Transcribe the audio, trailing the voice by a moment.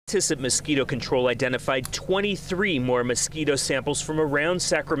Scientists at Mosquito Control identified 23 more mosquito samples from around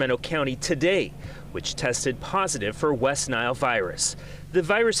Sacramento County today, which tested positive for West Nile virus. The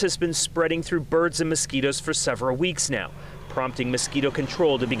virus has been spreading through birds and mosquitoes for several weeks now, prompting Mosquito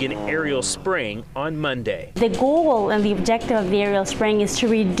Control to begin aerial spraying on Monday. The goal and the objective of the aerial spraying is to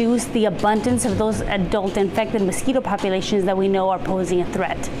reduce the abundance of those adult infected mosquito populations that we know are posing a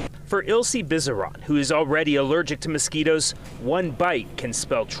threat. For Ilse Bizaron, who is already allergic to mosquitoes, one bite can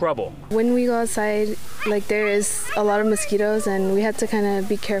spell trouble. When we go outside, there is a lot of mosquitoes, and we have to kind of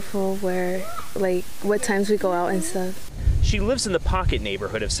be careful what times we go out and stuff. She lives in the Pocket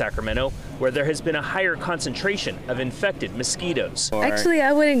neighborhood of Sacramento, where there has been a higher concentration of infected mosquitoes. Actually,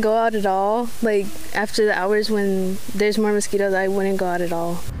 I wouldn't go out at all. After the hours when there's more mosquitoes, I wouldn't go out at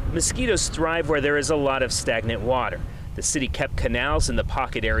all. Mosquitoes thrive where there is a lot of stagnant water. The city kept canals in the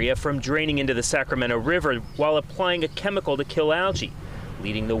Pocket area from draining into the Sacramento River while applying a chemical to kill algae,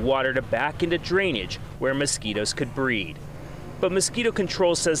 leading the water to back into drainage where mosquitoes could breed. But Mosquito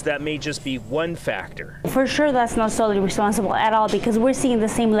Control says that may just be one factor. For sure, that's not solely responsible at all, because we're seeing the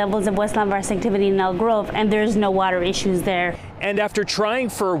same levels of West Nile virus activity in Elk Grove, and there's no water issues there. And after trying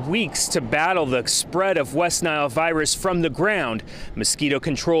for weeks to battle the spread of West Nile virus from the ground, Mosquito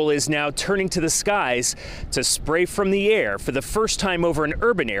Control is now turning to the skies to spray from the air for the first time over an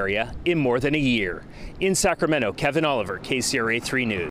urban area in more than a year. In Sacramento, Kevin Oliver, KCRA 3 News.